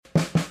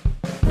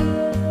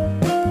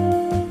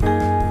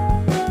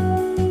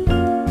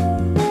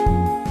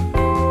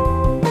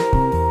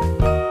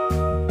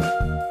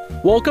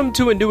Welcome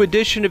to a new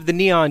edition of the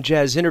Neon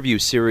Jazz interview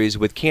series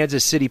with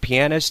Kansas City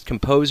pianist,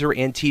 composer,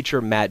 and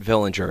teacher Matt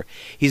Villinger.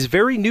 He's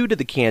very new to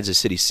the Kansas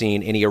City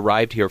scene, and he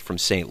arrived here from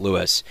St.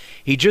 Louis.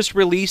 He just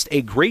released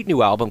a great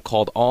new album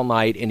called All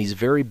Night, and he's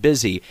very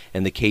busy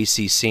in the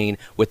KC scene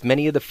with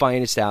many of the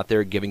finest out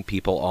there giving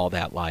people all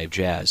that live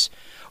jazz.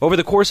 Over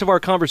the course of our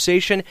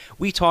conversation,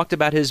 we talked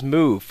about his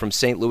move from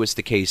St. Louis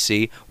to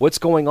KC, what's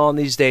going on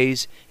these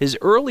days, his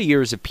early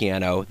years of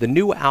piano, the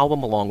new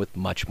album, along with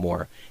much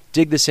more.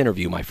 Dig this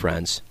interview, my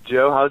friends.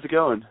 Joe, how's it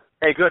going?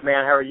 Hey, good,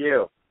 man. How are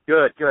you?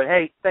 Good.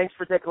 Hey, thanks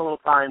for taking a little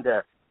time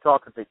to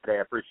talk with me today.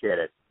 I appreciate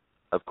it.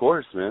 Of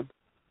course, man.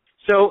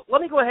 So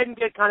let me go ahead and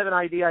get kind of an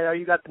idea. I know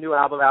you got the new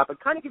album out, but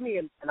kind of give me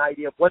an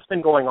idea of what's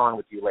been going on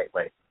with you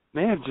lately.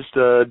 Man,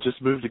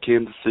 just moved to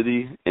Kansas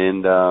City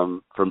and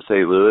from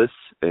St. Louis,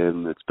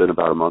 and it's been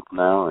about a month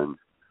now, and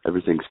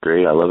everything's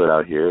great. I love it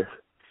out here.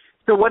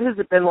 So what has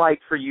it been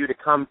like for you to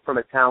come from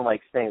a town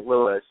like St.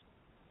 Louis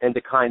into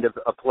kind of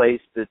a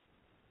place that's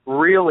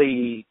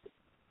really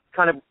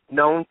kind of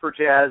known for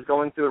jazz,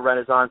 going through a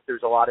renaissance?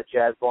 There's a lot of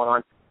jazz going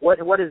on.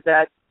 What is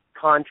that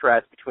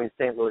contrast between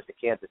St. Louis and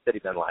Kansas City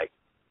been like?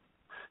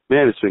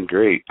 Man, it's been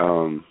great.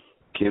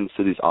 Kansas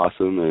City's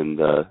awesome, and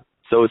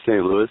so is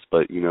St. Louis,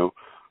 but, you know,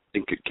 I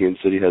think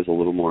Kansas City has a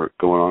little more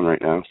going on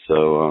right now.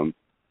 So as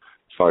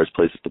far as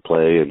places to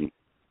play and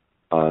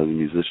the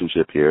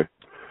musicianship here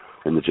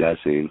and the jazz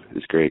scene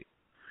is great.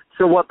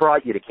 So what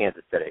brought you to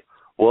Kansas City?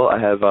 Well,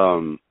 I have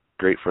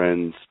great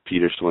friends.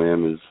 Peter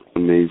Slam is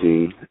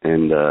amazing,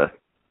 and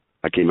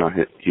I came out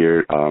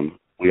here.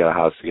 We got a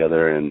house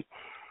together, and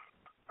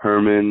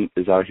Herman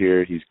is out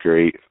here. He's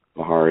great.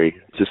 Mahari,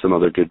 just some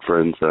other good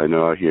friends that I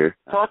know out here.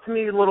 Talk to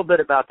me a little bit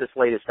about this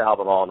latest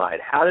album, All Night.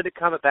 How did it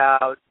come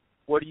about?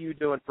 What are you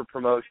doing for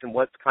promotion?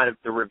 What's kind of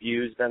the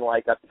reviews been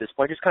like up to this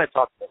point? Just kind of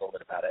talk to me a little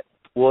bit about it.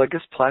 Well, I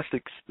guess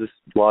this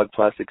blog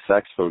Plastic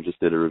Saxophone just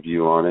did a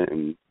review on it,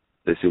 and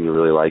they seem to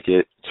really like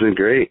it. It's been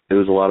great. It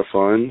was a lot of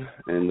fun,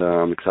 and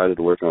I'm excited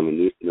to work on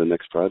the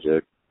next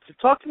project. So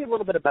talk to me a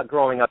little bit about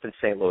growing up in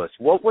St. Louis.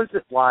 What was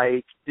it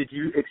like? Did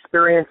you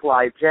experience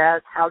live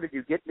jazz? How did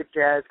you get into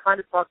jazz? Kind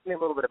of talk to me a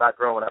little bit about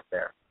growing up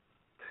there.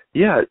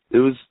 Yeah, it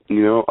was,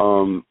 you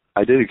know,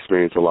 I did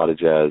experience a lot of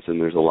jazz,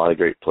 and there's a lot of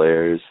great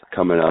players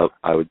coming up.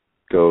 I would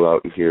go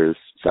out and hear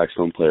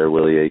saxophone player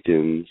Willie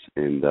Aikens,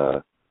 and,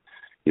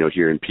 you know,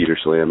 hearing Peter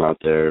Slam out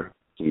there.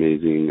 It's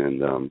amazing,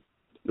 and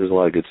there's a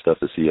lot of good stuff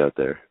to see out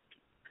there.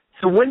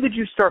 So when did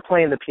you start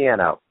playing the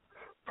piano?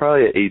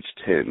 Probably at age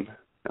 10.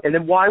 And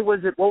then what was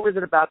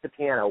it about the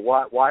piano?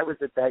 Why was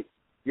it that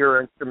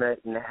your instrument,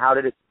 and how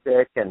did it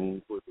stick?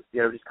 And,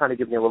 you know, just kind of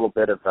give me a little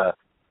bit of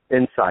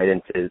insight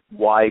into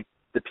why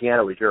the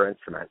piano was your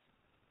instrument.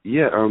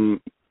 Yeah,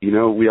 you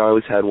know, we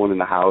always had one in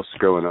the house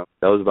growing up.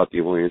 That was about the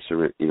only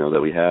instrument, you know,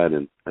 that we had,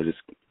 and I just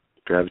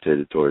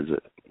gravitated towards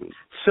it.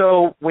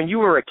 So when you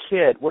were a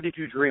kid, what did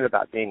you dream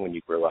about being when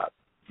you grew up?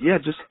 Yeah,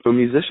 just a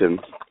musician.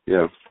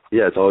 Yeah,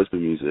 it's always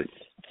been music.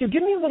 So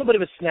give me a little bit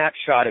of a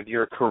snapshot of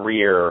your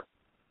career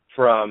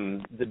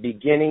from the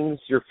beginnings,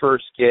 your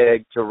first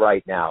gig, to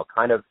right now,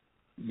 kind of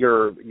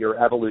your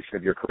evolution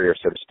of your career,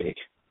 so to speak.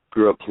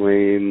 Grew up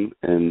playing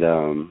and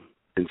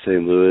in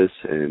St. Louis,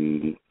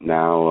 and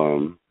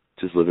now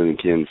just living in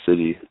Kansas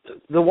City.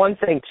 The one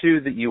thing, too,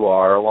 that you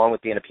are, along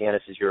with being a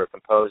pianist, is you're a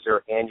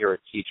composer and you're a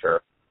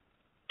teacher.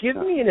 Give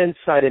me an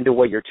insight into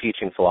what your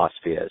teaching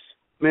philosophy is.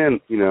 Man,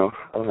 you know,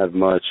 I don't have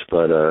much,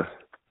 but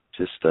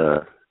just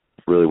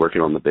really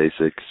working on the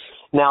basics.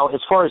 Now,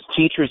 as far as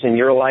teachers in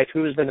your life,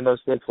 who has been the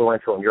most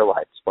influential in your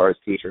life as far as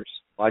teachers?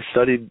 I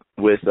studied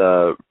with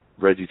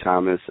Reggie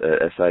Thomas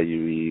at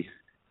SIUE.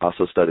 I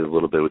also studied a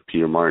little bit with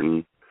Peter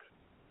Martin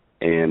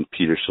and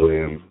Peter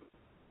Slam.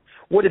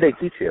 What did they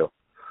teach you?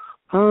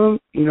 You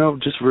know,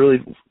 just really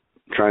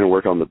trying to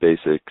work on the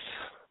basics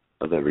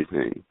of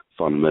everything,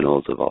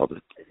 fundamentals of all of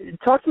it.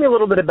 Talk to me a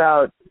little bit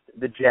about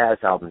the jazz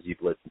albums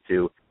you've listened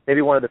to.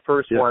 Maybe one of the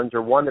first ones,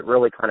 or one that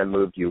really kind of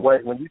moved you.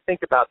 When you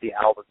think about the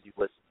albums you've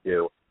listened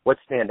to, what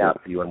stand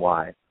out for you and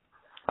why?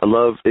 I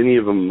love any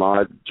of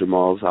Ahmad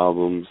Jamal's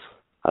albums.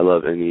 I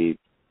love any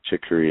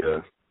Chick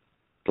Corea,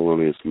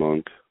 Thelonious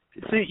Monk.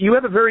 So you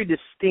have a very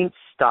distinct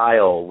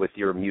style with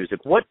your music.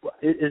 What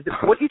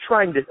are you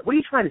trying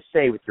to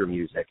say with your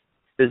music?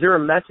 Is there a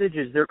message?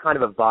 Is there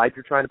kind of a vibe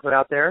you're trying to put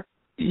out there?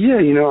 Yeah,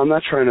 you know, I'm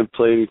not trying to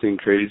play anything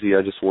crazy.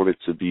 I just want it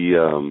to be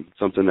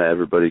something that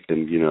everybody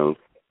can, you know,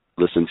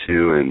 listen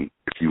to, and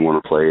if you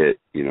want to play it,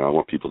 you know, I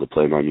want people to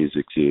play my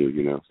music too,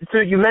 you know. So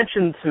you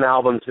mentioned some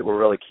albums that were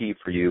really key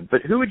for you,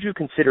 but who would you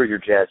consider your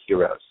jazz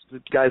heroes? The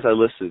guys I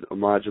listed: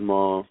 Ahmad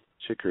Jamal,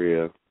 Chick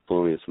Corea,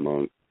 Thelonious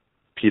Monk,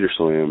 Peter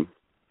Slam.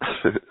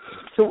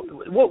 So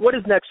what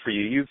is next for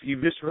you?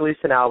 You've just released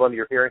an album.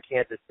 You're here in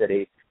Kansas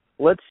City.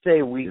 Let's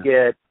say we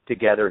get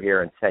together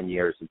here in 10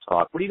 years and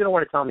talk. What are you going to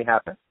want to tell me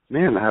happened?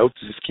 Man, I hope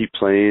to just keep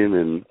playing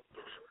and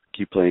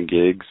keep playing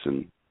gigs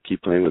and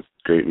keep playing with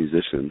great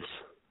musicians.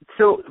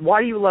 So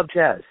why do you love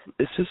jazz?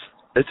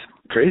 It's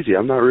crazy.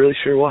 I'm not really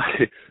sure why.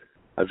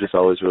 I've just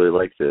always really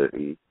liked it.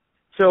 And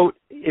so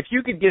if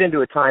you could get into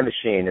a time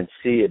machine and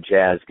see a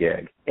jazz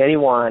gig,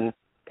 anyone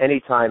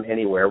anytime,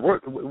 anywhere,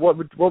 what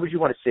would you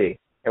want to see,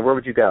 and where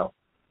would you go?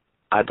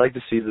 I'd like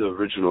to see the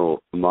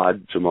original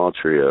Ahmad Jamal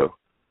trio.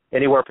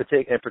 Anywhere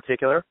in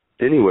particular?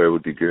 Anywhere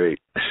would be great.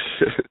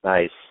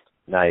 Nice.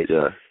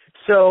 Yeah.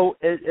 So,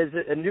 as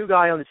a new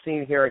guy on the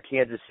scene here in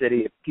Kansas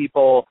City, if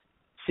people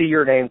see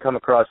your name come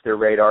across their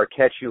radar,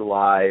 catch you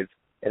live,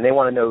 and they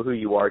want to know who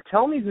you are,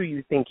 tell me who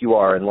you think you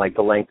are in like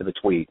the length of a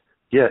tweet.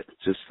 Yeah,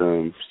 just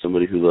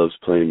somebody who loves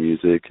playing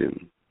music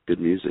and good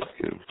music,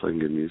 playing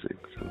good music.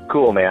 So.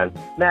 Cool, man.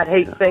 Matt,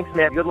 hey, thanks,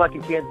 man. Good luck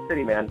in Kansas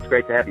City, man. It's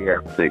great to have you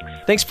here. Thanks.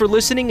 Thanks for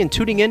listening and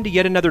tuning in to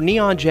yet another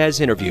Neon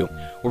Jazz interview,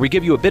 where we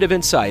give you a bit of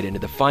insight into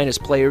the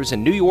finest players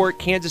in New York,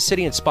 Kansas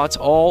City, and spots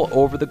all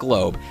over the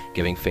globe,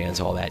 giving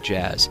fans all that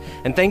jazz.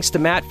 And thanks to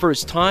Matt for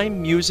his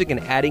time, music, and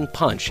adding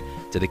punch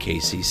to the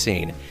KC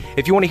scene.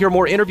 If you want to hear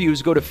more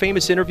interviews, go to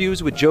Famous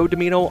Interviews with Joe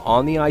Domino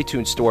on the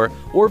iTunes Store,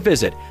 or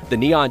visit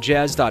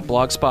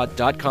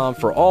theneonjazz.blogspot.com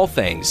for all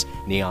things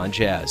Neon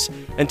Jazz.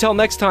 Until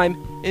next time,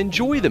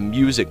 enjoy the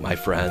music, my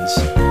friends.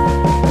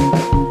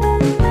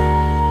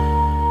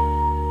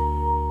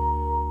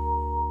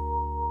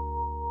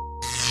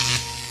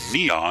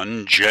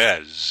 Neon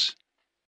Jazz.